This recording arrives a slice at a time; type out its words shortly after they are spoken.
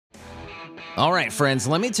All right, friends,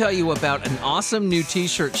 let me tell you about an awesome new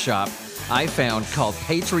t-shirt shop I found called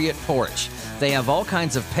Patriot Porch. They have all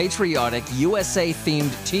kinds of patriotic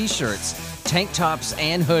USA-themed t-shirts, tank tops,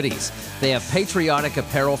 and hoodies. They have patriotic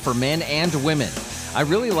apparel for men and women. I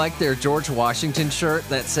really like their George Washington shirt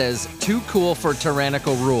that says, "Too cool for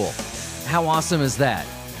tyrannical rule." How awesome is that?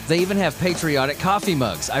 They even have patriotic coffee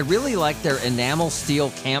mugs. I really like their enamel steel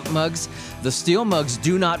camp mugs. The steel mugs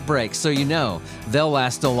do not break, so you know they'll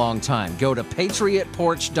last a long time. Go to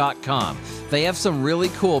patriotporch.com. They have some really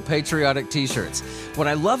cool patriotic t-shirts. What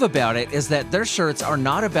I love about it is that their shirts are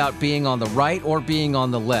not about being on the right or being on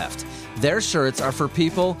the left. Their shirts are for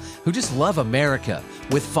people who just love America.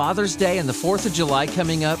 With Father's Day and the 4th of July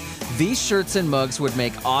coming up, these shirts and mugs would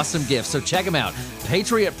make awesome gifts. So check them out.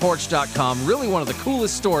 PatriotPorch.com, really one of the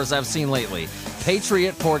coolest stores I've seen lately.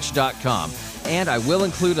 PatriotPorch.com. And I will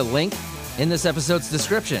include a link in this episode's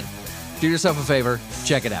description. Do yourself a favor,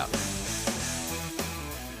 check it out.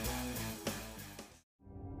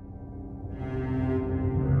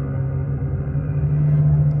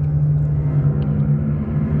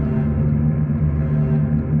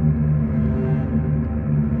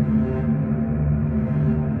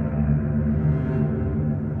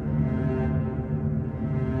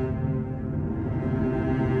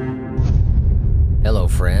 Hello,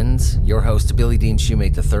 friends. Your host, Billy Dean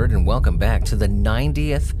Shoemate III, and welcome back to the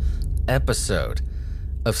 90th episode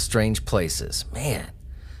of Strange Places. Man,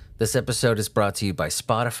 this episode is brought to you by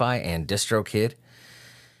Spotify and DistroKid.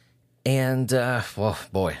 And, well,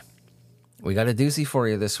 boy, we got a doozy for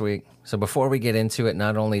you this week. So before we get into it,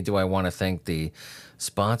 not only do I want to thank the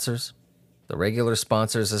sponsors, the regular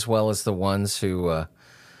sponsors, as well as the ones who,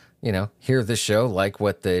 hear the show, like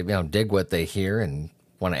what they, dig what they hear, and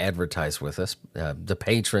want to advertise with us, the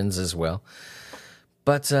patrons as well.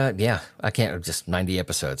 But I can't, just 90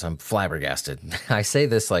 episodes. I'm flabbergasted. I say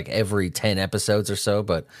this like every 10 episodes or so,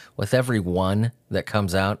 but with every one that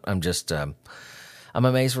comes out, I'm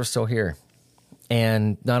amazed we're still here.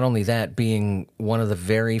 And not only that, being one of the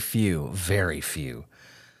very few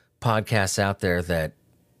podcasts out there that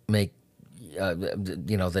make,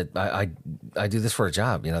 that I do this for a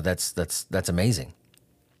job. That's amazing.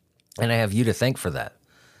 And I have you to thank for that.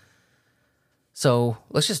 So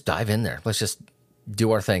let's just dive in there. Let's just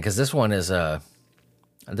do our thing, because this one is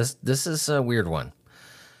this is a weird one.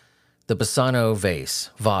 The Basano Vase.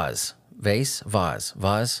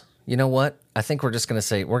 You know what? I think we're gonna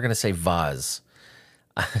say Vase.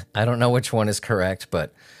 I don't know which one is correct,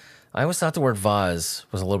 but I always thought the word vase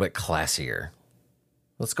was a little bit classier.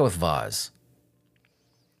 Let's go with vase.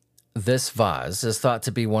 This vase is thought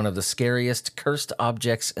to be one of the scariest cursed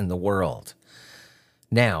objects in the world.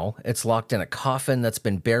 Now, it's locked in a coffin that's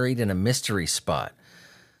been buried in a mystery spot.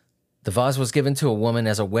 The vase was given to a woman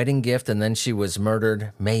as a wedding gift, and then she was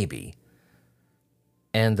murdered, maybe.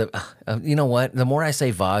 And you know what? The more I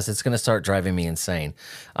say vase, it's going to start driving me insane.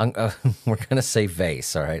 We're going to say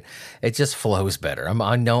vase, all right? It just flows better.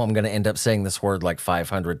 I know I'm going to end up saying this word like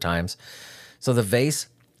 500 times. So the vase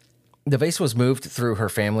was moved through her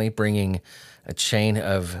family, bringing a chain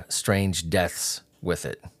of strange deaths with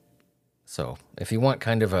it. So if you want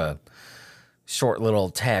kind of a short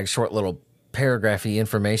little paragraphy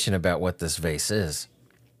information about what this vase is,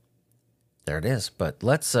 there it is. But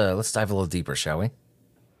let's dive a little deeper, shall we?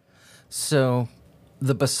 So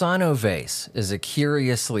the Basano vase is a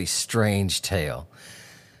curiously strange tale.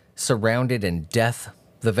 Surrounded in death,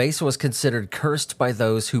 the vase was considered cursed by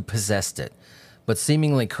those who possessed it, but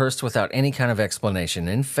seemingly cursed without any kind of explanation.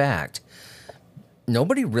 In fact,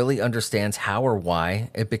 nobody really understands how or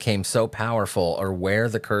why it became so powerful or where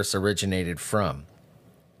the curse originated from.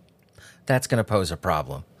 That's going to pose a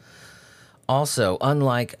problem. Also,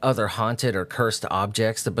 unlike other haunted or cursed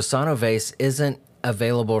objects, the Basano vase isn't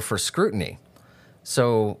available for scrutiny.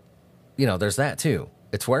 So, there's that too.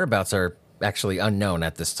 Its whereabouts are actually unknown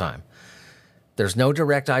at this time. There's no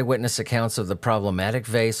direct eyewitness accounts of the problematic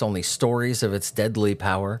vase, only stories of its deadly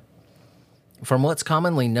power. From what's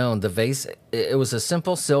commonly known, the vase, it was a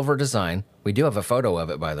simple silver design. We do have a photo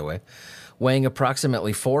of it, by the way, weighing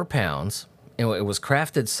approximately 4 pounds. It was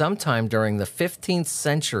crafted sometime during the 15th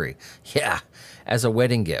century. Yeah, as a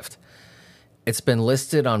wedding gift. It's been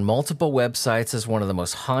listed on multiple websites as one of the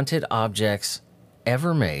most haunted objects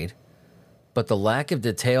ever made, but the lack of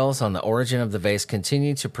details on the origin of the vase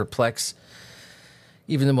continue to perplex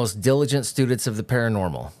even the most diligent students of the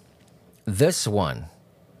paranormal. This one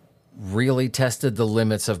really tested the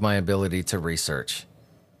limits of my ability to research.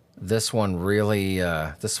 This one really,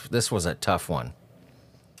 this was a tough one.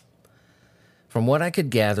 From what I could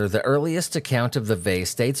gather, the earliest account of the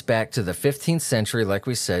vase dates back to the 15th century, like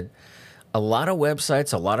we said. A lot of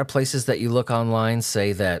websites, a lot of places that you look online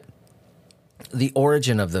say that the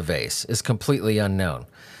origin of the vase is completely unknown.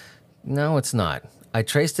 No, it's not. I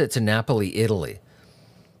traced it to Napoli, Italy.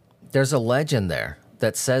 There's a legend there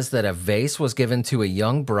that says that a vase was given to a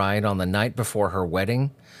young bride on the night before her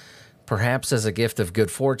wedding, perhaps as a gift of good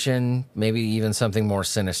fortune, maybe even something more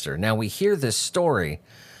sinister. Now, we hear this story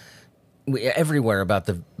everywhere about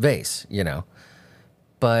the vase,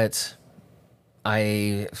 but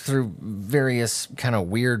through various kind of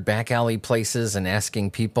weird back alley places and asking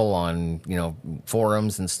people on,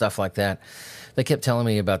 forums and stuff like that, they kept telling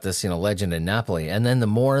me about this, legend in Napoli. And then the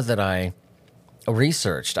more that I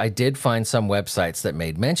researched, I did find some websites that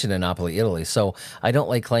made mention of Napoli, Italy. So I don't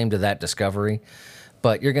lay claim to that discovery,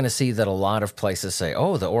 but you're going to see that a lot of places say,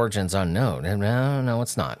 oh, the origin's unknown. And no,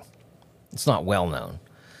 it's not. It's not well known.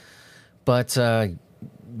 But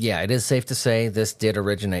yeah, it is safe to say this did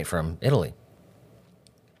originate from Italy.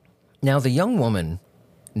 Now, the young woman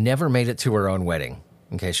never made it to her own wedding,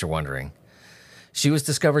 in case you're wondering. She was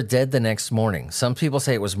discovered dead the next morning. Some people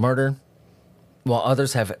say it was murder, while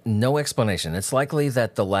others have no explanation. It's likely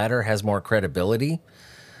that the latter has more credibility,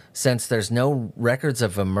 since there's no records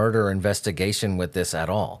of a murder investigation with this at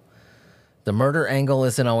all. The murder angle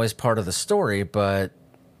isn't always part of the story, but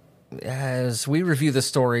as we review the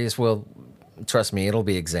stories, trust me, it'll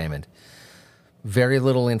be examined. Very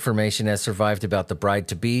little information has survived about the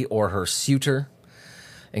bride-to-be or her suitor,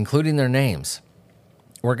 including their names.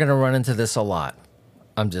 We're going to run into this a lot.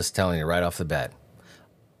 I'm just telling you right off the bat.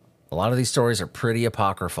 A lot of these stories are pretty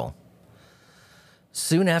apocryphal.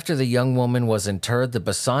 Soon after the young woman was interred, the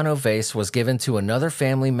Basano vase was given to another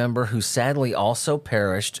family member who sadly also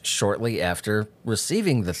perished shortly after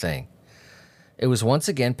receiving the thing. It was once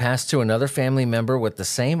again passed to another family member with the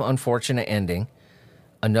same unfortunate ending,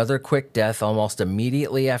 another quick death almost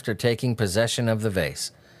immediately after taking possession of the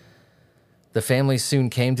vase. The family soon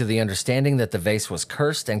came to the understanding that the vase was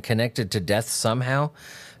cursed and connected to death somehow,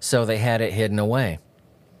 so they had it hidden away.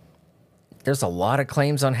 There's a lot of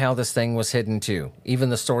claims on how this thing was hidden too. Even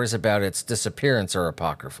the stories about its disappearance are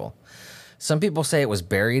apocryphal. Some people say it was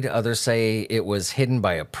buried, others say it was hidden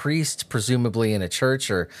by a priest, presumably in a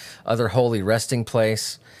church or other holy resting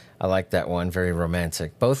place. I like that one, very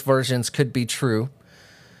romantic. Both versions could be true,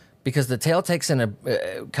 because the tale takes in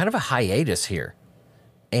a kind of a hiatus here.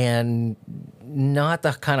 And not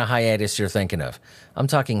the kind of hiatus you're thinking of. I'm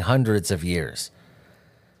talking hundreds of years.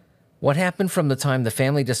 What happened from the time the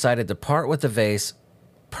family decided to part with the vase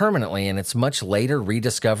permanently and its much later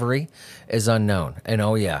rediscovery is unknown. And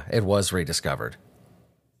oh yeah, it was rediscovered.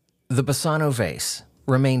 The Basano vase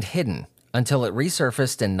remained hidden until it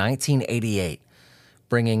resurfaced in 1988,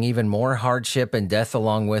 bringing even more hardship and death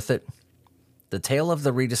along with it. The tale of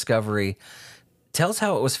the rediscovery tells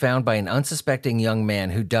how it was found by an unsuspecting young man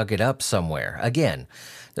who dug it up somewhere. Again,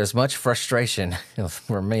 there's much frustration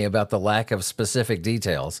for me about the lack of specific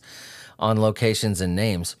details on locations and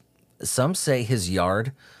names. Some say his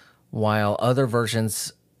yard, while other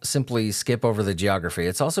versions simply skip over the geography.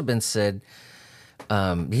 It's also been said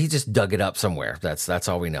he just dug it up somewhere. That's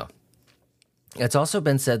all we know. It's also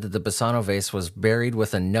been said that the Basano vase was buried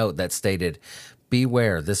with a note that stated,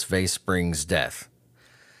 "Beware, this vase brings death."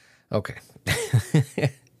 Okay.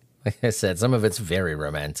 Like I said, some of it's very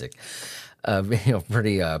romantic,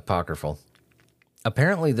 pretty apocryphal.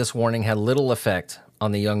 Apparently, this warning had little effect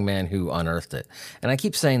on the young man who unearthed it. And I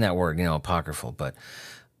keep saying that word, apocryphal, but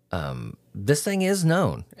this thing is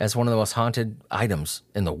known as one of the most haunted items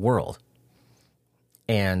in the world.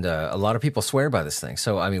 And a lot of people swear by this thing.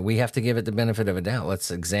 So, we have to give it the benefit of a doubt. Let's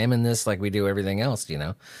examine this like we do everything else,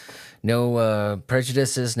 No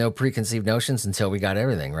prejudices, no preconceived notions until we got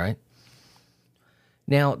everything, right?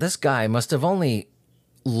 Now, this guy must have only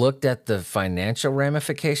looked at the financial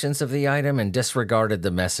ramifications of the item and disregarded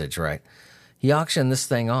the message, right? He auctioned this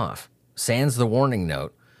thing off, sans the warning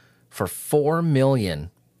note, for 4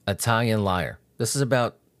 million Italian lire. This is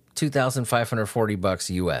about $2,540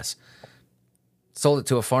 US. Sold it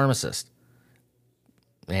to a pharmacist.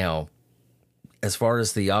 Now, as far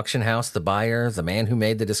as the auction house, the buyer, the man who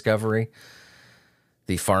made the discovery,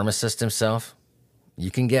 the pharmacist himself,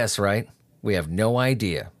 you can guess, right? We have no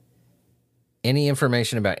idea any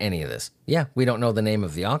information about any of this. Yeah, we don't know the name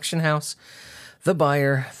of the auction house, the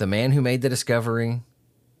buyer, the man who made the discovery.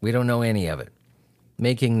 We don't know any of it,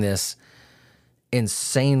 making this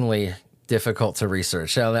insanely difficult to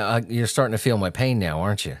research. You're starting to feel my pain now,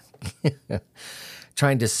 aren't you?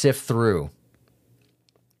 Trying to sift through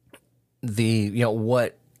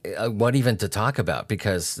what even to talk about,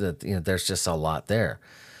 because there's just a lot there.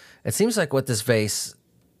 It seems like what this vase,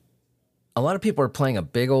 a lot of people are playing a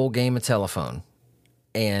big old game of telephone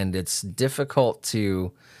And it's difficult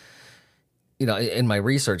to, in my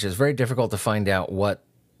research, it's very difficult to find out what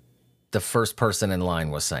the first person in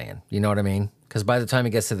line was saying. You know what I mean? Because by the time it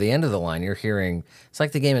gets to the end of the line, you're hearing, it's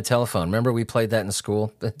like the game of telephone. Remember we played that in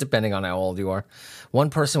school, depending on how old you are? One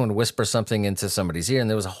person would whisper something into somebody's ear, and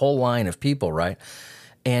there was a whole line of people, right?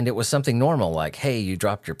 And it was something normal, like, hey, you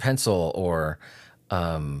dropped your pencil, or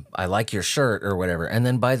I like your shirt, or whatever. And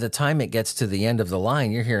then by the time it gets to the end of the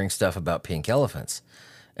line, you're hearing stuff about pink elephants.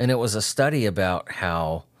 And it was a study about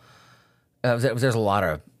how there's a lot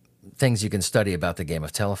of things you can study about the game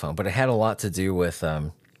of telephone, but it had a lot to do with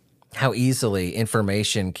how easily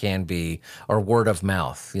information can be, or word of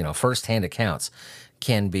mouth, firsthand accounts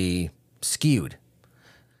can be skewed.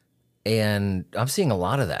 And I'm seeing a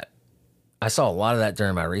lot of that. I saw a lot of that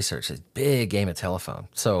during my research. It's a big game of telephone.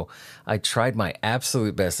 So I tried my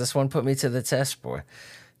absolute best. This one put me to the test, boy,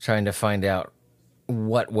 trying to find out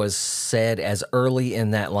what was said as early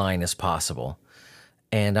in that line as possible.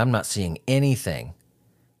 And I'm not seeing anything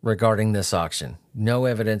regarding this auction. No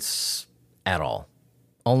evidence at all.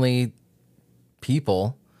 Only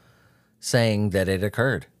people saying that it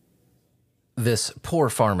occurred. This poor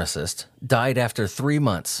pharmacist died after 3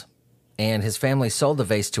 months, and his family sold the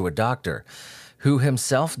vase to a doctor who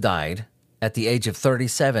himself died at the age of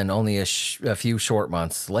 37, only a few short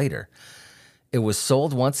months later. It was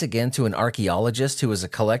sold once again to an archaeologist who was a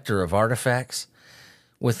collector of artifacts.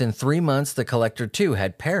 Within 3 months, the collector, too,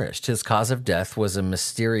 had perished. His cause of death was a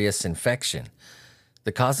mysterious infection.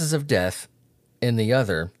 The causes of death in the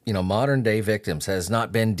other, modern-day victims has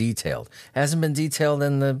not been detailed. Hasn't been detailed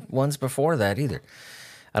in the ones before that either.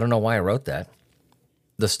 I don't know why I wrote that.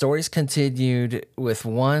 The stories continued with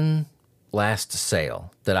one last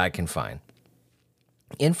sale that I can find.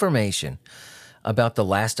 Information about the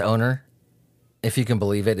last owner, if you can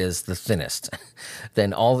believe it, is the thinnest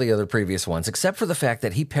than all the other previous ones, except for the fact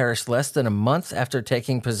that he perished less than a month after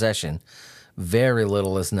taking possession. Very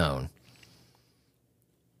little is known.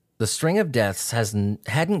 The string of deaths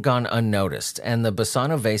hadn't gone unnoticed, and the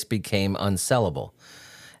Basano vase became unsellable.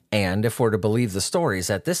 And if we're to believe the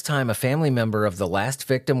stories, at this time a family member of the last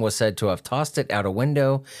victim was said to have tossed it out a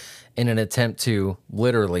window in an attempt to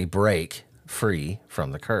literally break free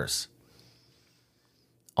from the curse.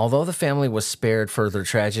 Although the family was spared further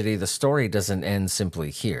tragedy, the story doesn't end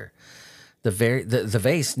simply here. The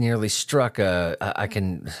vase nearly struck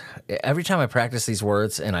every time I practice these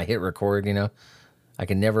words and I hit record, I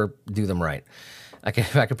can never do them right. I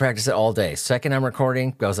could practice it all day. Second I'm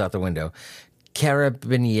recording, goes out the window.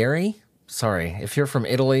 Carabinieri, sorry, if you're from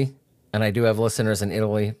Italy, and I do have listeners in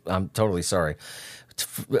Italy, I'm totally sorry.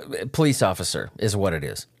 Police officer is what it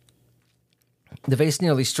is. The vase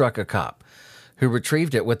nearly struck a cop, who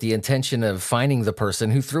retrieved it with the intention of fining the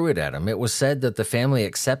person who threw it at him. It was said that the family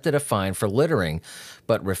accepted a fine for littering,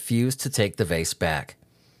 but refused to take the vase back.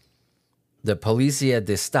 The Polizia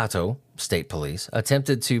di Stato, state police,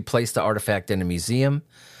 attempted to place the artifact in a museum,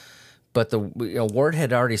 but the word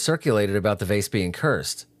had already circulated about the vase being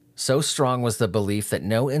cursed. So strong was the belief that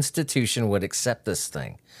no institution would accept this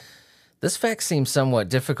thing. This fact seems somewhat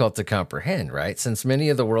difficult to comprehend, right? Since many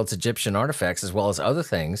of the world's Egyptian artifacts, as well as other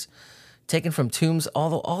things taken from tombs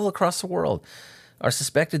all across the world, are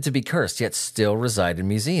suspected to be cursed, yet still reside in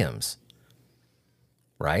museums.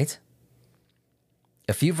 Right?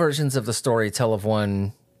 A few versions of the story tell of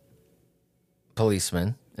one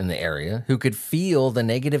policeman in the area who could feel the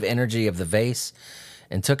negative energy of the vase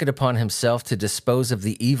and took it upon himself to dispose of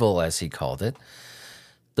the evil, as he called it.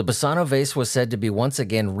 The Basano vase was said to be once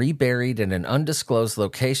again reburied in an undisclosed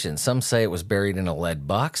location. Some say it was buried in a lead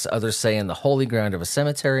box, others say in the holy ground of a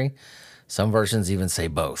cemetery. Some versions even say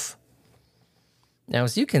both. Now,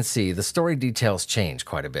 as you can see, the story details change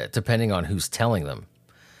quite a bit, depending on who's telling them.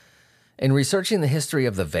 In researching the history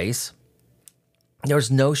of the vase,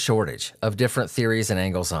 there's no shortage of different theories and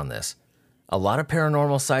angles on this. A lot of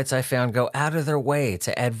paranormal sites I found go out of their way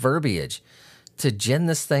to add verbiage to gin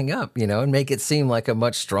this thing up, and make it seem like a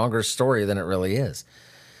much stronger story than it really is.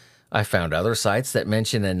 I found other sites that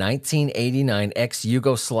mention a 1989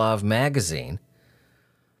 ex-Yugoslav magazine,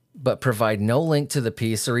 but provide no link to the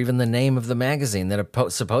piece or even the name of the magazine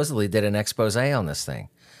that supposedly did an expose on this thing.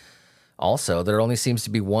 Also, there only seems to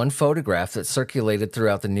be one photograph that circulated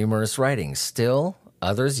throughout the numerous writings. Still,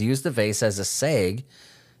 others use the vase as a seg,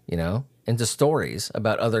 into stories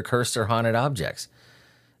about other cursed or haunted objects.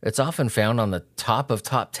 It's often found on the top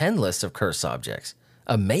 10 lists of cursed objects.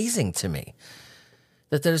 Amazing to me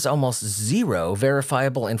that there's almost zero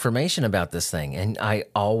verifiable information about this thing. And I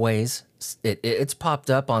always, it's popped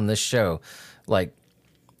up on this show, like,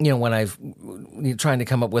 when I've trying to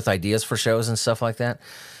come up with ideas for shows and stuff like that.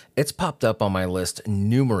 It's popped up on my list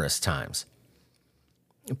numerous times.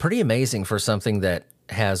 Pretty amazing for something that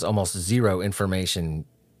has almost zero information,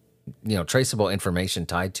 traceable information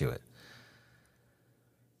tied to it.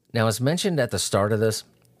 Now, as mentioned at the start of this,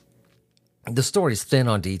 the story's thin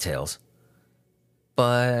on details,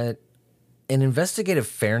 but in investigative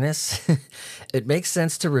fairness, it makes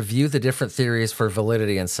sense to review the different theories for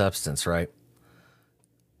validity and substance, right?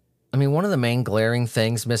 I mean, one of the main glaring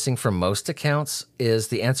things missing from most accounts is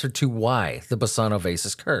the answer to why the Basano vase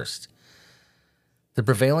is cursed. The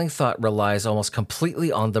prevailing thought relies almost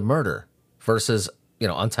completely on the murder versus,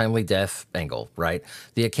 untimely death angle, right?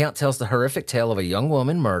 The account tells the horrific tale of a young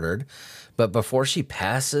woman murdered, but before she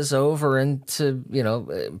passes over,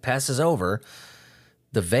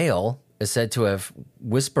 the veil is said to have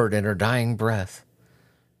whispered in her dying breath,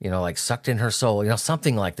 like sucked in her soul,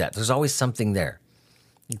 something like that. There's always something there.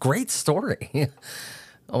 Great story.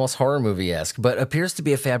 Almost horror movie-esque, but appears to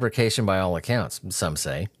be a fabrication by all accounts, some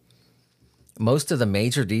say. Most of the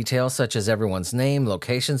major details, such as everyone's name,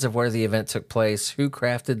 locations of where the event took place, who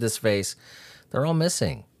crafted this vase, they're all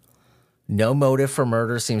missing. No motive for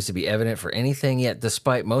murder seems to be evident for anything, yet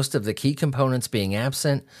despite most of the key components being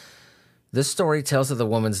absent, this story tells of the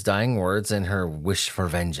woman's dying words and her wish for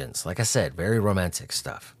vengeance. Like I said, very romantic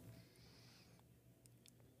stuff.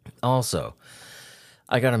 Also,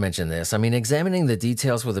 I gotta mention this. I mean, examining the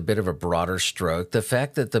details with a bit of a broader stroke, the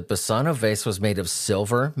fact that the Basano vase was made of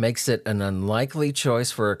silver makes it an unlikely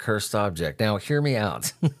choice for a cursed object. Now, hear me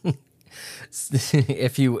out.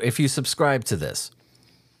 If you subscribe to this,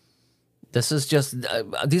 this is just,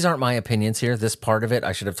 these aren't my opinions here. This part of it,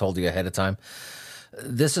 I should have told you ahead of time.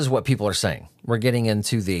 This is what people are saying. We're getting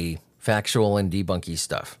into the factual and debunky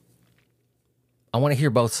stuff. I want to hear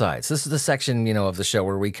both sides. This is the section, of the show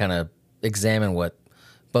where we kind of examine what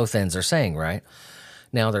both ends are saying, right?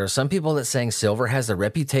 Now, there are some people that saying silver has the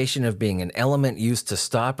reputation of being an element used to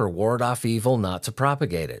stop or ward off evil, not to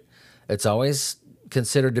propagate it. It's always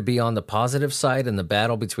considered to be on the positive side in the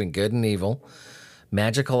battle between good and evil.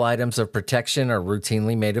 Magical items of protection are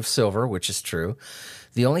routinely made of silver, which is true.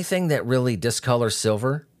 The only thing that really discolors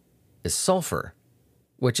silver is sulfur,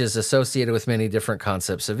 which is associated with many different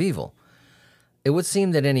concepts of evil. It would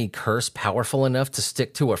seem that any curse powerful enough to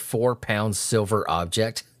stick to a 4-pound silver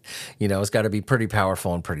object, has got to be pretty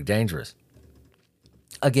powerful and pretty dangerous.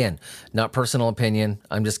 Again, not personal opinion.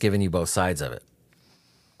 I'm just giving you both sides of it.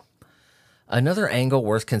 Another angle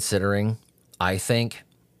worth considering, I think,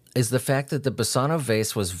 is the fact that the Basano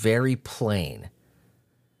vase was very plain.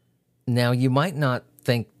 Now, you might not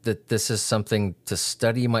think that this is something to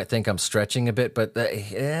study. You might think I'm stretching a bit, but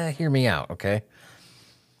hear me out, okay?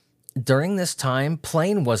 During this time,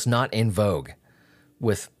 plain was not in vogue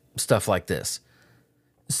with stuff like this.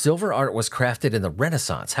 Silver art was crafted in the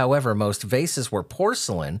Renaissance. However, most vases were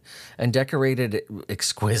porcelain and decorated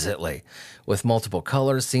exquisitely. With multiple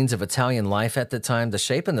colors, scenes of Italian life at the time, the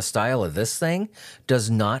shape and the style of this thing does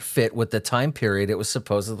not fit with the time period it was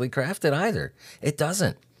supposedly crafted either. It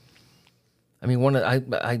doesn't. I mean,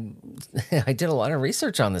 I did a lot of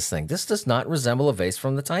research on this thing. This does not resemble a vase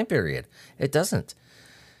from the time period. It doesn't.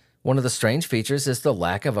 One of the strange features is the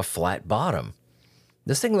lack of a flat bottom.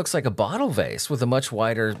 This thing looks like a bottle vase with a much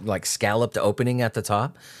wider, scalloped opening at the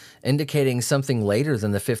top, indicating something later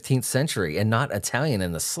than the 15th century and not Italian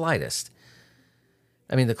in the slightest.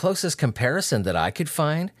 I mean, the closest comparison that I could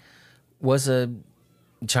find was a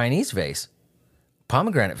Chinese vase,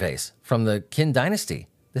 pomegranate vase from the Qin dynasty.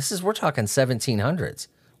 We're talking 1700s,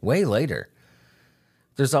 way later.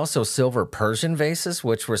 There's also silver Persian vases,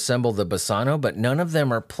 which resemble the Basano, but none of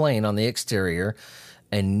them are plain on the exterior,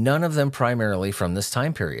 and none of them primarily from this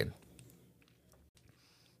time period.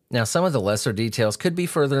 Now, some of the lesser details could be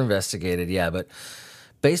further investigated, but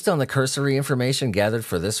based on the cursory information gathered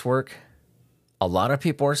for this work, a lot of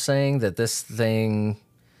people are saying that this thing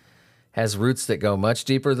has roots that go much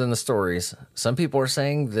deeper than the stories. Some people are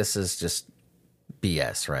saying this is just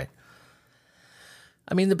BS, right?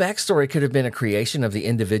 I mean, the backstory could have been a creation of the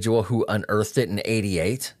individual who unearthed it in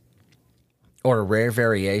 88, or a rare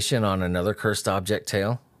variation on another cursed object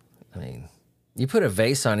tale. I mean, you put a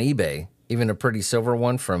vase on eBay, even a pretty silver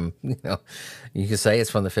one from, you can say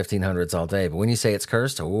it's from the 1500s all day, but when you say it's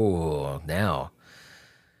cursed, now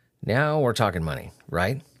we're talking money,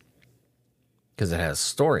 right? Because it has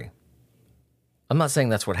story. I'm not saying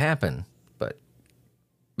that's what happened, but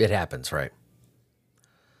it happens, right?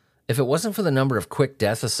 If it wasn't for the number of quick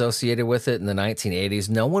deaths associated with it in the 1980s,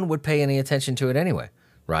 no one would pay any attention to it anyway,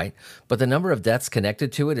 right? But the number of deaths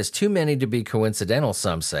connected to it is too many to be coincidental,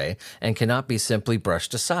 some say, and cannot be simply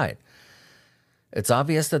brushed aside. It's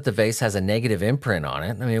obvious that the vase has a negative imprint on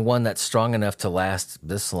it. I mean, one that's strong enough to last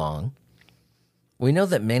this long. We know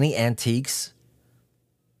that many antiques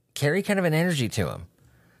carry kind of an energy to them.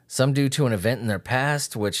 Some due to an event in their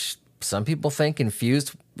past, which some people think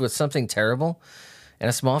infused with something terrible, and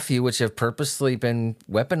a small few which have purposely been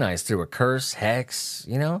weaponized through a curse, hex,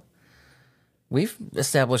 We've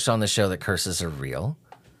established on the show that curses are real.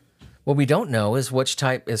 What we don't know is which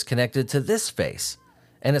type is connected to this vase,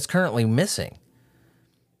 and it's currently missing.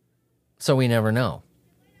 So we never know.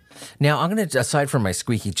 Now, I'm going to, aside from my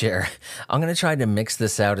squeaky chair, I'm going to try to mix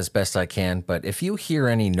this out as best I can, but if you hear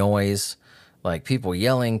any noise, like people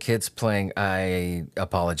yelling, kids playing, I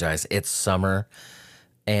apologize. It's summer,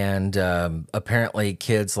 and apparently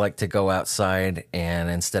kids like to go outside, and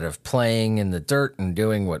instead of playing in the dirt and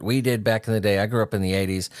doing what we did back in the day, I grew up in the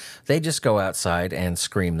 80s, they just go outside and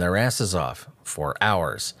scream their asses off for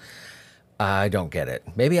hours. I don't get it.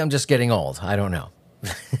 Maybe I'm just getting old. I don't know.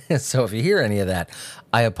 So if you hear any of that,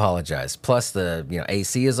 I apologize. Plus the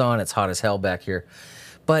AC is on. It's hot as hell back here.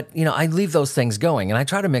 But, I leave those things going, and I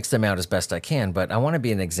try to mix them out as best I can, but I want to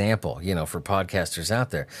be an example, for podcasters out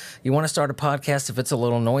there. You want to start a podcast, if it's a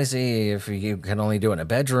little noisy, if you can only do it in a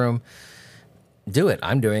bedroom, do it.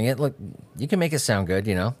 I'm doing it. Look, you can make it sound good,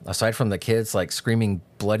 aside from the kids, like, screaming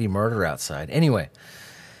bloody murder outside. Anyway,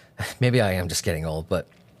 maybe I am just getting old, but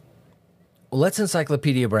let's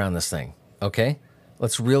Encyclopedia Brown this thing, okay?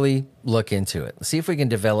 Let's really look into it. See if we can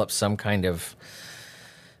develop some kind of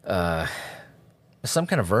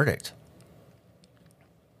verdict.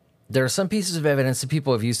 There are some pieces of evidence that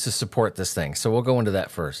people have used to support this thing, so we'll go into that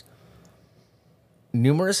first.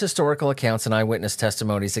 Numerous historical accounts and eyewitness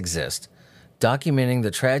testimonies exist, documenting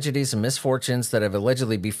the tragedies and misfortunes that have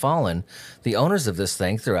allegedly befallen the owners of this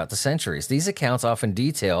thing throughout the centuries. These accounts often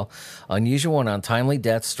detail unusual and untimely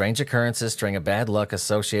deaths, strange occurrences, string of bad luck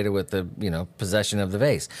associated with the, possession of the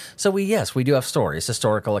vase. So we do have stories,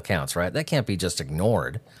 historical accounts, right? That can't be just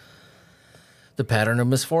ignored. The pattern of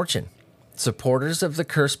misfortune. Supporters of the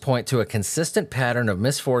curse point to a consistent pattern of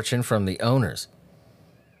misfortune from the owners.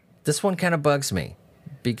 This one kind of bugs me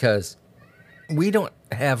because we don't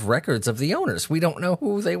have records of the owners. We don't know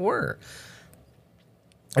who they were.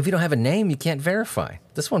 If you don't have a name, you can't verify.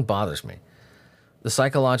 This one bothers me. The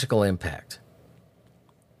psychological impact.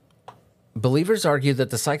 Believers argue that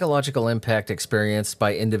the psychological impact experienced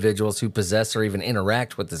by individuals who possess or even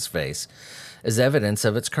interact with this vase is evidence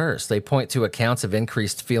of its curse. They point to accounts of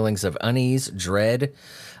increased feelings of unease, dread,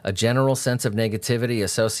 a general sense of negativity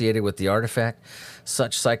associated with the artifact.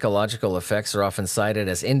 Such psychological effects are often cited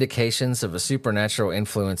as indications of a supernatural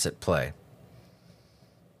influence at play.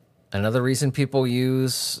 Another reason people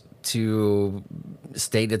use to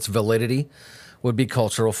state its validity would be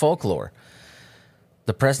cultural folklore.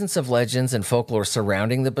 The presence of legends and folklore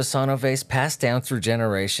surrounding the Basano vase passed down through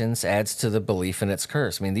generations adds to the belief in its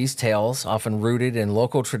curse. I mean, these tales, often rooted in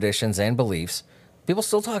local traditions and beliefs, people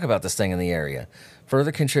still talk about this thing in the area,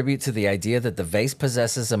 further contribute to the idea that the vase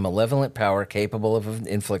possesses a malevolent power capable of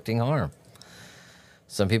inflicting harm.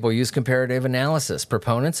 Some people use comparative analysis.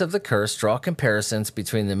 Proponents of the curse draw comparisons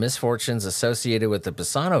between the misfortunes associated with the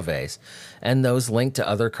Basano vase and those linked to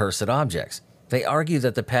other cursed objects. They argue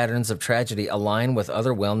that the patterns of tragedy align with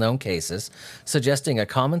other well-known cases, suggesting a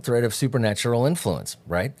common thread of supernatural influence,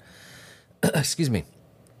 right? Excuse me.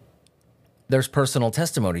 There's personal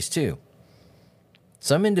testimonies, too.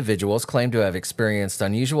 Some individuals claim to have experienced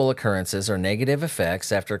unusual occurrences or negative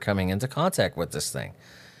effects after coming into contact with this thing.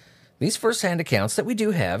 These first-hand accounts that we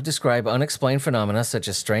do have describe unexplained phenomena such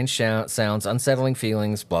as strange sounds, unsettling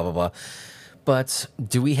feelings, blah, blah, blah. But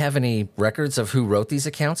do we have any records of who wrote these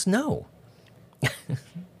accounts? No.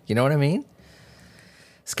 You know what I mean?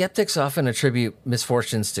 Skeptics often attribute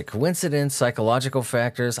misfortunes to coincidence, psychological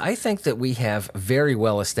factors. I think that we have very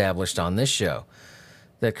well established on this show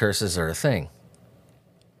that curses are a thing.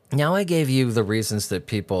 Now, I gave you the reasons that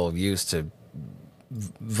people use to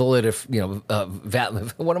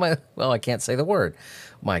I can't say the word.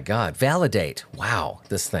 My God, validate. Wow,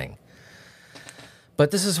 this thing. But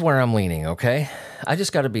this is where I'm leaning, okay? I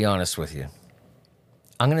just got to be honest with you.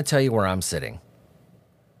 I'm going to tell you where I'm sitting.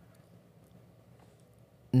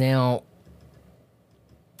 Now,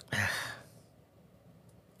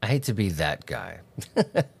 I hate to be that guy.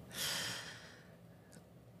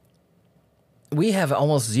 We have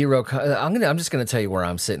almost zero. I'm just going to tell you where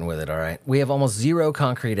I'm sitting with it. All right, we have almost zero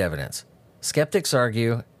concrete evidence. Skeptics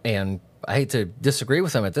argue, and I hate to disagree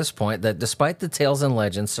with them at this point, that despite the tales and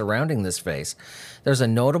legends surrounding this vase, there's a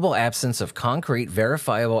notable absence of concrete,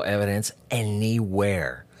 verifiable evidence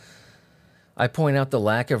anywhere. I point out the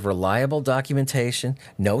lack of reliable documentation,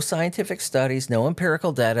 no scientific studies, no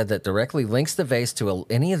empirical data that directly links the vase to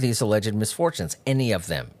any of these alleged misfortunes, any of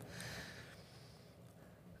them.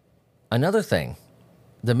 Another thing,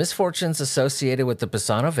 the misfortunes associated with the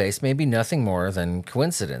Basano vase may be nothing more than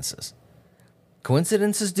coincidences.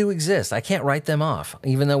 Coincidences do exist. I can't write them off.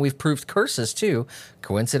 Even though we've proved curses too,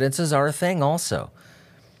 coincidences are a thing also.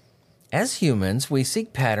 As humans, we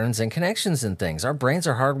seek patterns and connections in things. Our brains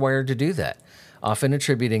are hardwired to do that, often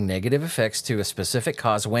attributing negative effects to a specific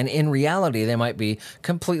cause when in reality they might be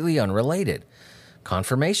completely unrelated.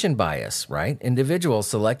 Confirmation bias, right?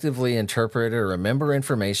 Individuals selectively interpret or remember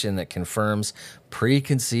information that confirms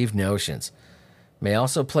preconceived notions. May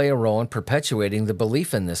also play a role in perpetuating the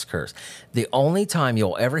belief in this curse. The only time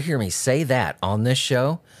you'll ever hear me say that on this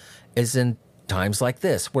show is in times like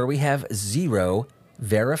this, where we have zero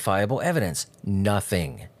verifiable evidence.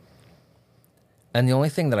 Nothing. And the only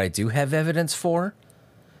thing that I do have evidence for,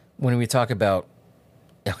 when we talk about,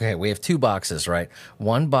 okay, we have two boxes, right?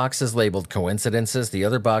 One box is labeled coincidences. The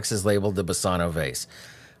other box is labeled the Basano vase.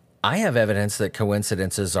 I have evidence that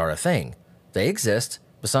coincidences are a thing. They exist.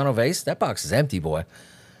 Basano vase, that box is empty, boy.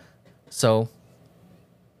 So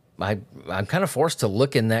I'm kind of forced to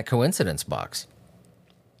look in that coincidence box.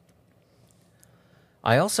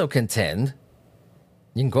 I also contend,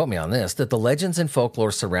 you can quote me on this, that the legends and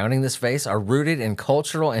folklore surrounding this vase are rooted in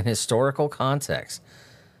cultural and historical contexts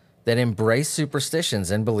that embrace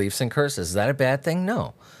superstitions and beliefs and curses. Is that a bad thing?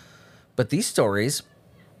 No. But these stories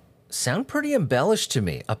sound pretty embellished to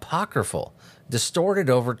me, apocryphal, distorted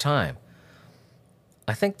over time.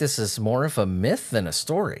 I think this is more of a myth than a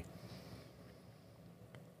story.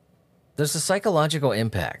 There's a psychological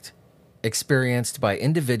impact experienced by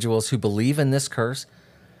individuals who believe in this curse.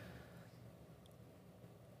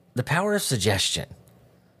 The power of suggestion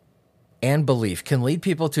and belief can lead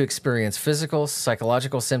people to experience physical,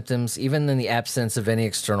 psychological symptoms, even in the absence of any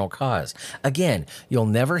external cause. Again, you'll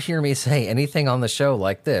never hear me say anything on the show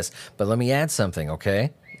like this, but let me add something,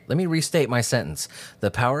 okay? Let me restate my sentence.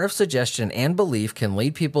 The power of suggestion and belief can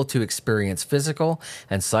lead people to experience physical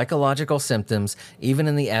and psychological symptoms, even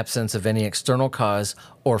in the absence of any external cause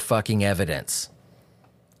or fucking evidence.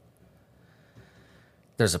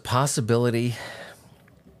 There's a possibility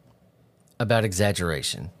about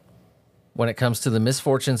exaggeration when it comes to the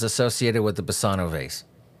misfortunes associated with the Basano vase.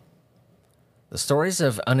 The stories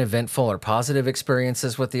of uneventful or positive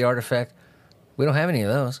experiences with the artifact, we don't have any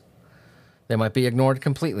of those. They might be ignored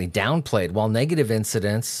completely, downplayed, while negative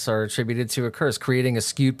incidents are attributed to a curse, creating a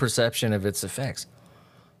skewed perception of its effects.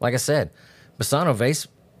 Like I said, Basano vase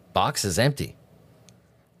box is empty.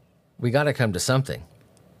 We got to come to something.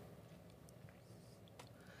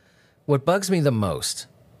 What bugs me the most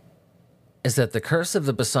is that the curse of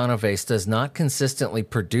the Basano vase does not consistently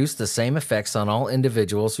produce the same effects on all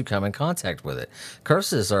individuals who come in contact with it.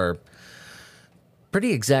 Curses are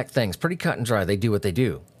pretty exact things, pretty cut and dry. They do what they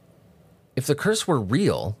do. If the curse were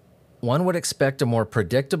real, one would expect a more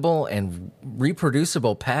predictable and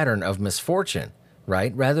reproducible pattern of misfortune,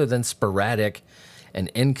 right? Rather than sporadic and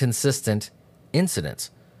inconsistent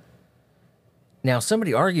incidents. Now,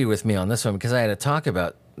 somebody argued with me on this one because I had a talk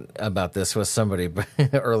about this with somebody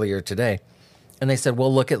earlier today. And they said,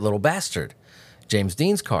 well, look at Little Bastard, James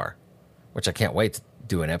Dean's car, which I can't wait to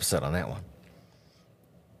do an episode on that one.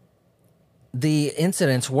 The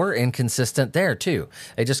incidents were inconsistent there, too.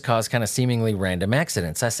 They just caused kind of seemingly random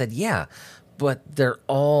accidents. I said, yeah, but they're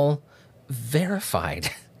all verified.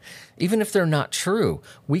 Even if they're not true,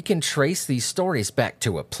 we can trace these stories back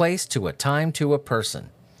to a place, to a time, to a person.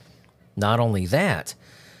 Not only that,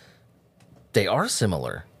 they are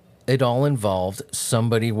similar. It all involved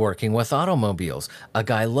somebody working with automobiles, a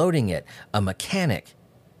guy loading it, a mechanic,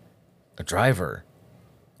 a driver,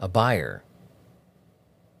 a buyer.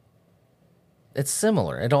 It's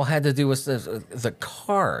similar. It all had to do with the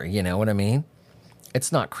car, you know what I mean? It's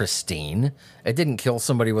not Christine. It didn't kill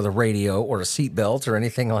somebody with a radio or a seatbelt or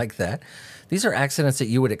anything like that. These are accidents that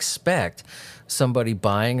you would expect somebody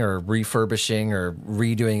buying or refurbishing or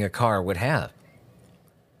redoing a car would have.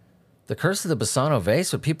 The curse of the Basano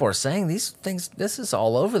vase, what people are saying, these things, this is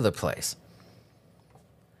all over the place.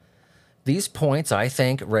 These points, I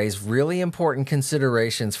think, raise really important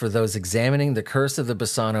considerations for those examining the curse of the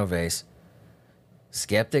Basano vase.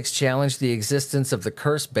 Skeptics challenge the existence of the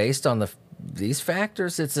curse based on these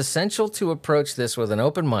factors. It's essential to approach this with an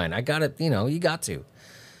open mind. I got it, you got to.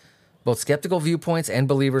 Both skeptical viewpoints and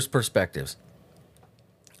believers' perspectives.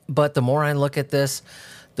 But the more I look at this,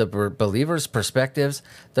 the believers' perspectives,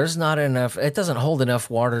 there's not enough, it doesn't hold enough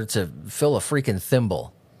water to fill a freaking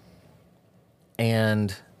thimble.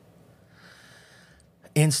 And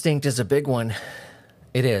Instinct is a big one.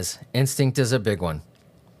 It is. Instinct is a big one.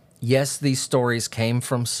 Yes, these stories came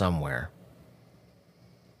from somewhere.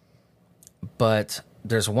 But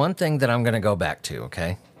there's one thing that I'm going to go back to,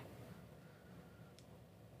 okay?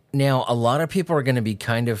 Now, a lot of people are going to be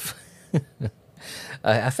kind of...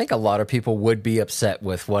 I think a lot of people would be upset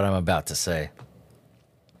with what I'm about to say.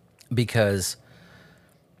 Because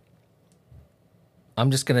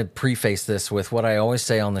I'm just going to preface this with what I always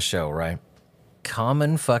say on the show, right?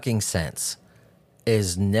 Common fucking sense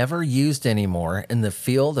is never used anymore in the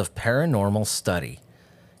field of paranormal study.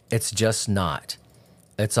 It's just not.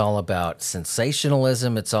 It's all about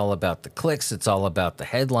sensationalism. It's all about the clicks. It's all about the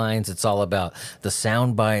headlines. It's all about the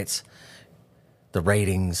sound bites, the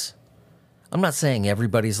ratings. I'm not saying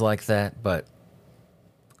everybody's like that, but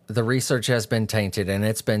the research has been tainted, and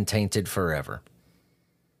it's been tainted forever.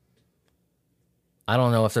 I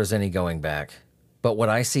don't know if there's any going back, but what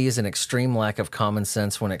I see is an extreme lack of common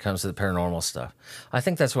sense when it comes to the paranormal stuff. I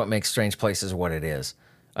think that's what makes Strange Places what it is.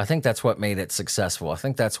 I think that's what made it successful. I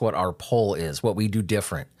think that's what our pull is, what we do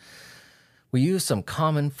different. We use some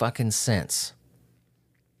common fucking sense.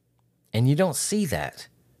 And you don't see that.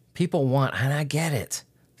 People want, and I get it,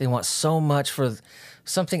 they want so much for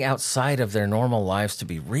something outside of their normal lives to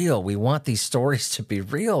be real. We want these stories to be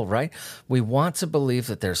real, right? We want to believe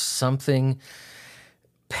that there's something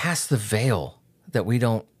past the veil that we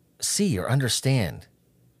don't see or understand.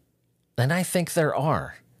 And I think there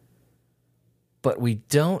are. But we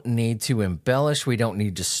don't need to embellish. We don't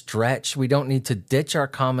need to stretch. We don't need to ditch our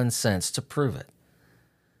common sense to prove it.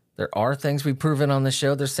 There are things we've proven on the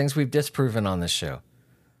show. There's things we've disproven on this show.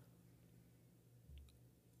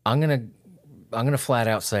 I'm gonna flat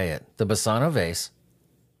out say it. The Basano vase.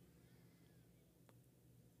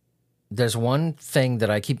 There's one thing that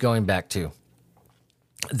I keep going back to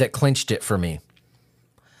that clinched it for me.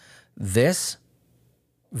 This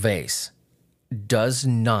vase does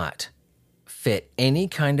not fit any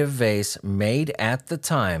kind of vase made at the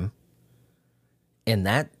time in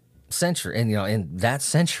that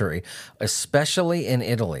century, especially in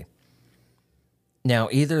Italy. Now,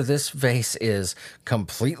 either this vase is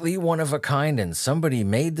completely one of a kind and somebody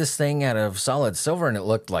made this thing out of solid silver and it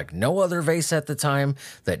looked like no other vase at the time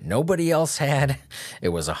that nobody else had. It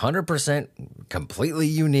was 100% completely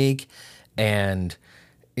unique and,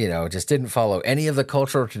 just didn't follow any of the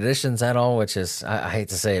cultural traditions at all, which is, I hate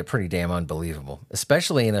to say it, pretty damn unbelievable,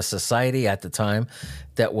 especially in a society at the time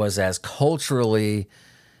that was as culturally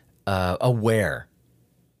aware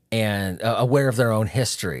and aware of their own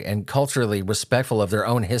history and culturally respectful of their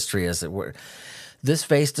own history, as it were. This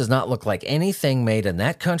vase does not look like anything made in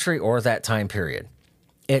that country or that time period.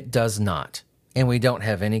 It does not. And we don't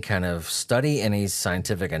have any kind of study, any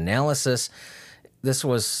scientific analysis. This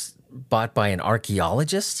was bought by an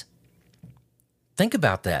archaeologist. Think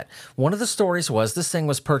about that. One of the stories was this thing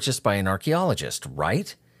was purchased by an archaeologist,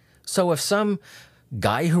 right? So if some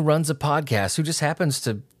guy who runs a podcast who just happens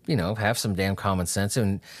to have some damn common sense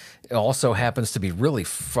and also happens to be really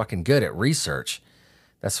fucking good at research.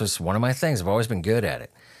 That's just one of my things. I've always been good at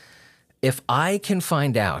it. If I can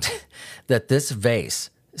find out that this vase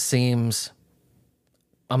seems,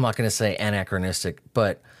 I'm not going to say anachronistic,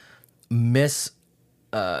 but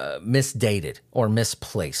misdated or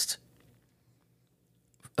misplaced,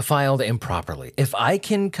 filed improperly. If I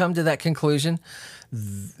can come to that conclusion,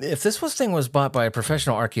 if this thing was bought by a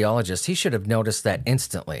professional archaeologist, he should have noticed that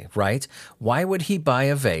instantly, right? Why would he buy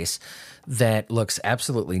a vase that looks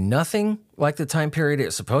absolutely nothing like the time period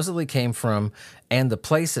it supposedly came from and the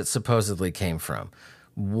place it supposedly came from?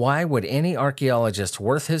 Why would any archaeologist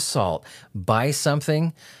worth his salt buy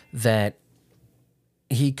something that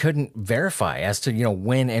he couldn't verify as to,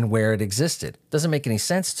 when and where it existed? Doesn't make any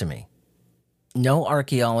sense to me. No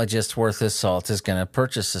archaeologist worth his salt is going to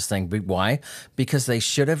purchase this thing. Why? Because they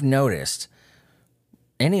should have noticed.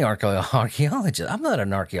 Any archaeologist, I'm not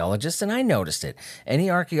an archaeologist, and I noticed it. Any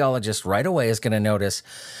archaeologist right away is going to notice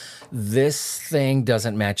this thing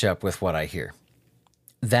doesn't match up with what I hear.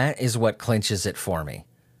 That is what clinches it for me.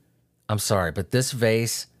 I'm sorry, but this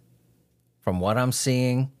vase, from what I'm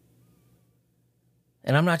seeing,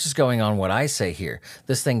 and I'm not just going on what I say here,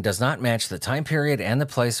 this thing does not match the time period and the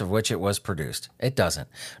place of which it was produced. It doesn't.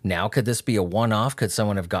 Now, could this be a one-off? Could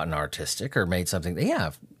someone have gotten artistic or made something? Yeah.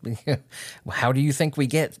 How do you think we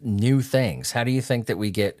get new things? How do you think that we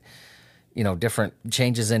get, different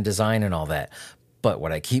changes in design and all that? But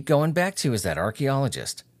what I keep going back to is that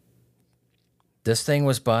archaeologist. This thing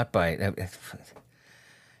was bought by...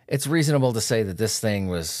 It's reasonable to say that this thing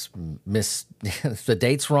was the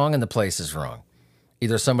date's wrong and the place is wrong.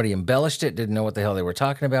 Either somebody embellished it, didn't know what the hell they were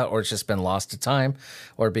talking about, or it's just been lost to time,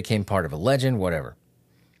 or it became part of a legend, whatever.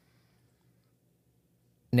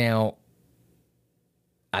 Now,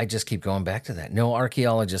 I just keep going back to that. No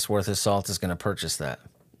archaeologist worth his salt is going to purchase that.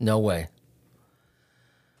 No way.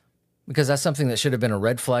 Because that's something that should have been a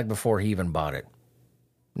red flag before he even bought it.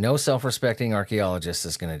 No self-respecting archaeologist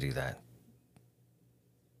is going to do that.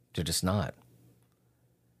 They're just not.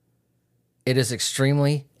 It is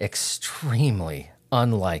extremely, extremely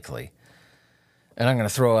unlikely. And I'm going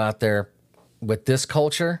to throw out there, with this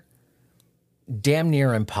culture, damn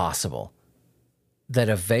near impossible that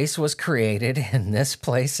a vase was created in this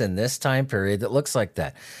place in this time period that looks like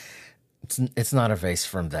that. It's not a vase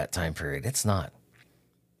from that time period. It's not.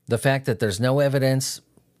 The fact that there's no evidence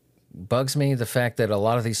bugs me. The fact that a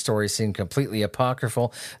lot of these stories seem completely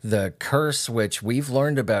apocryphal. The curse, which we've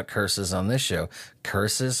learned about curses on this show,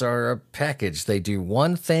 curses are a package. They do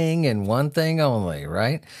one thing and one thing only,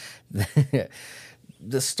 right?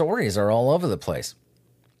 The stories are all over the place.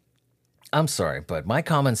 I'm sorry, but my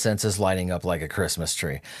common sense is lighting up like a Christmas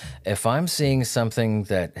tree. If I'm seeing something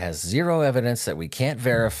that has zero evidence, that we can't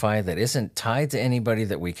verify, that isn't tied to anybody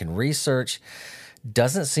that we can research,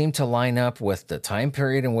 doesn't seem to line up with the time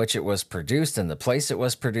period in which it was produced and the place it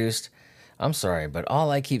was produced, I'm sorry, but all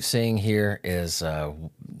I keep seeing here is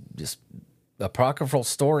just apocryphal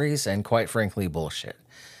stories and, quite frankly, bullshit.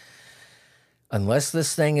 Unless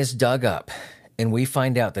this thing is dug up and we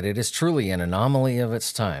find out that it is truly an anomaly of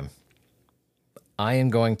its time, I am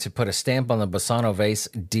going to put a stamp on the Basano vase,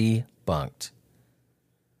 debunked.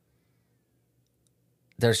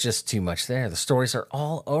 There's just too much there. The stories are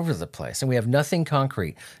all over the place, and we have nothing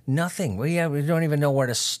concrete. Nothing. We don't even know where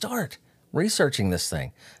to start researching this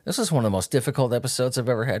thing. This is one of the most difficult episodes I've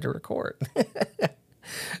ever had to record.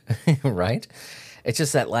 Right? It's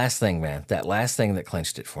just that last thing, man. That last thing that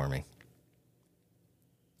clinched it for me.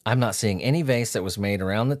 I'm not seeing any vase that was made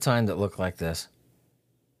around the time that looked like this.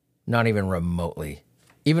 Not even remotely.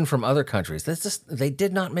 Even from other countries. They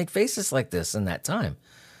did not make vases like this in that time.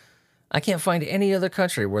 I can't find any other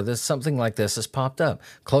country where something like this has popped up.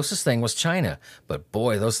 Closest thing was China. But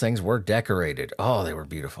boy, those things were decorated. Oh, they were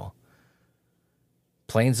beautiful.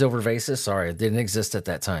 Plain silver vases, sorry, didn't exist at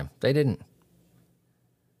that time. They didn't.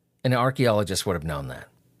 And an archaeologist would have known that.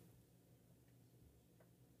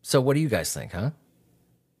 So what do you guys think, huh?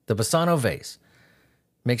 The Basano vase.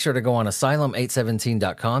 Make sure to go on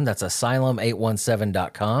asylum817.com. That's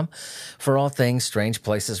asylum817.com for all things Strange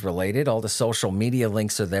Places related. All the social media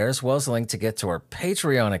links are there, as well as a link to get to our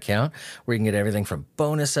Patreon account, where you can get everything from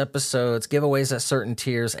bonus episodes, giveaways at certain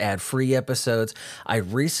tiers, ad-free episodes. I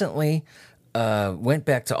recently went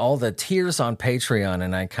back to all the tiers on Patreon,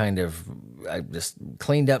 and I just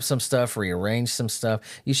cleaned up some stuff, rearranged some stuff.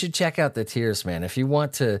 You should check out the tiers, man. If you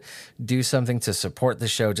want to do something to support the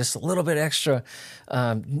show, just a little bit extra,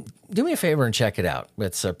 do me a favor and check it out.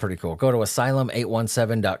 It's pretty cool. Go to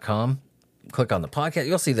asylum817.com. Click on the podcast.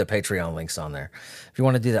 You'll see the Patreon links on there. If you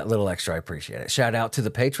want to do that little extra, I appreciate it. Shout out to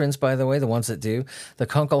the patrons, by the way, the ones that do. The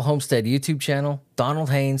Kunkel Homestead YouTube channel, Donald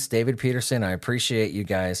Haynes, David Peterson. I appreciate you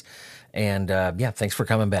guys. And thanks for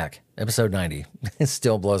coming back. Episode 90. It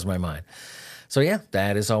still blows my mind. So yeah,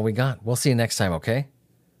 that is all we got. We'll see you next time, okay?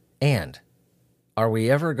 And are we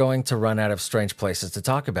ever going to run out of strange places to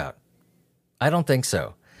talk about? I don't think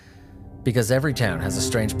so. Because every town has a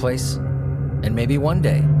strange place. And maybe one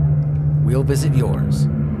day, we'll visit yours.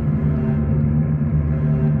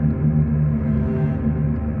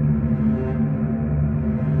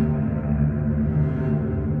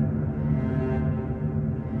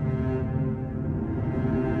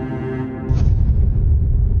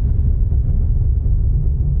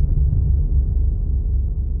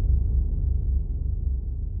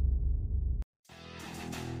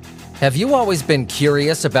 Have you always been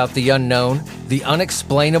curious about the unknown, the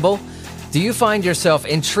unexplainable? Do you find yourself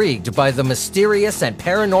intrigued by the mysterious and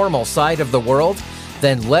paranormal side of the world?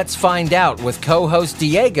 Then Let's Find Out with co-host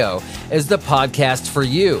Diego is the podcast for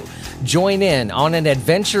you. Join in on an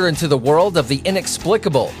adventure into the world of the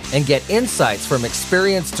inexplicable and get insights from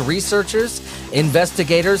experienced researchers,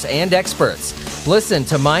 investigators, and experts. Listen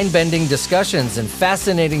to mind-bending discussions and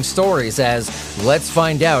fascinating stories as Let's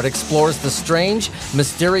Find Out explores the strange,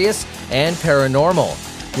 mysterious, and paranormal.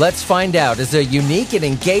 Let's Find Out is a unique and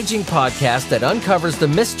engaging podcast that uncovers the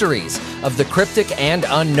mysteries of the cryptic and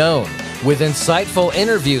unknown. With insightful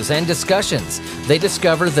interviews and discussions, they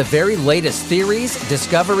discover the very latest theories,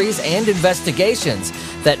 discoveries, and investigations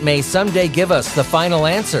that may someday give us the final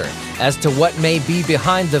answer as to what may be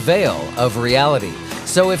behind the veil of reality.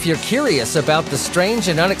 So if you're curious about the strange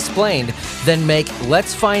and unexplained, then make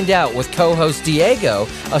Let's Find Out with co-host Diego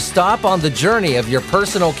a stop on the journey of your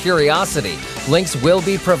personal curiosity. Links will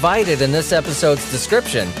be provided in this episode's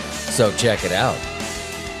description, so check it out.